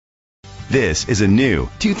This is a new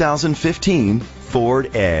 2015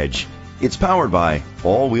 Ford Edge. It's powered by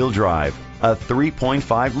all-wheel drive, a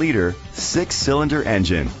 3.5-liter, 6-cylinder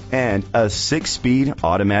engine, and a 6-speed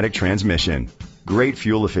automatic transmission. Great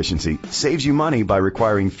fuel efficiency saves you money by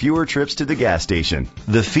requiring fewer trips to the gas station.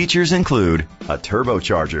 The features include a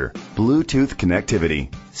turbocharger, Bluetooth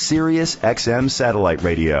connectivity, Sirius XM satellite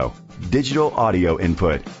radio, digital audio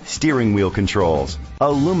input, steering wheel controls,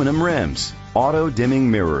 aluminum rims, auto-dimming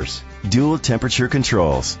mirrors, dual temperature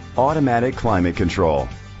controls, automatic climate control,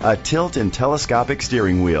 a tilt and telescopic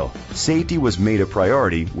steering wheel. Safety was made a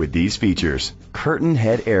priority with these features: curtain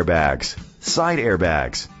head airbags, side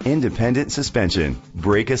airbags, independent suspension,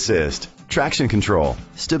 brake assist, traction control,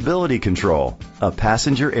 stability control, a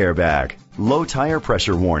passenger airbag, low tire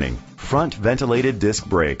pressure warning, front ventilated disc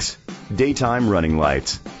brakes, daytime running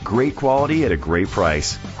lights. Great quality at a great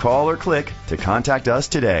price. Call or click to contact us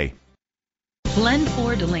today. Glenn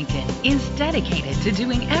Ford Lincoln is dedicated to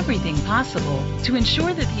doing everything possible to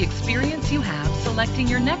ensure that the experience you have selecting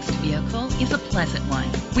your next vehicle is a pleasant one.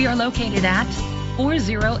 We are located at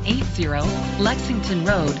 4080 Lexington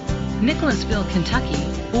Road, Nicholasville, Kentucky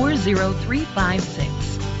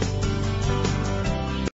 40356.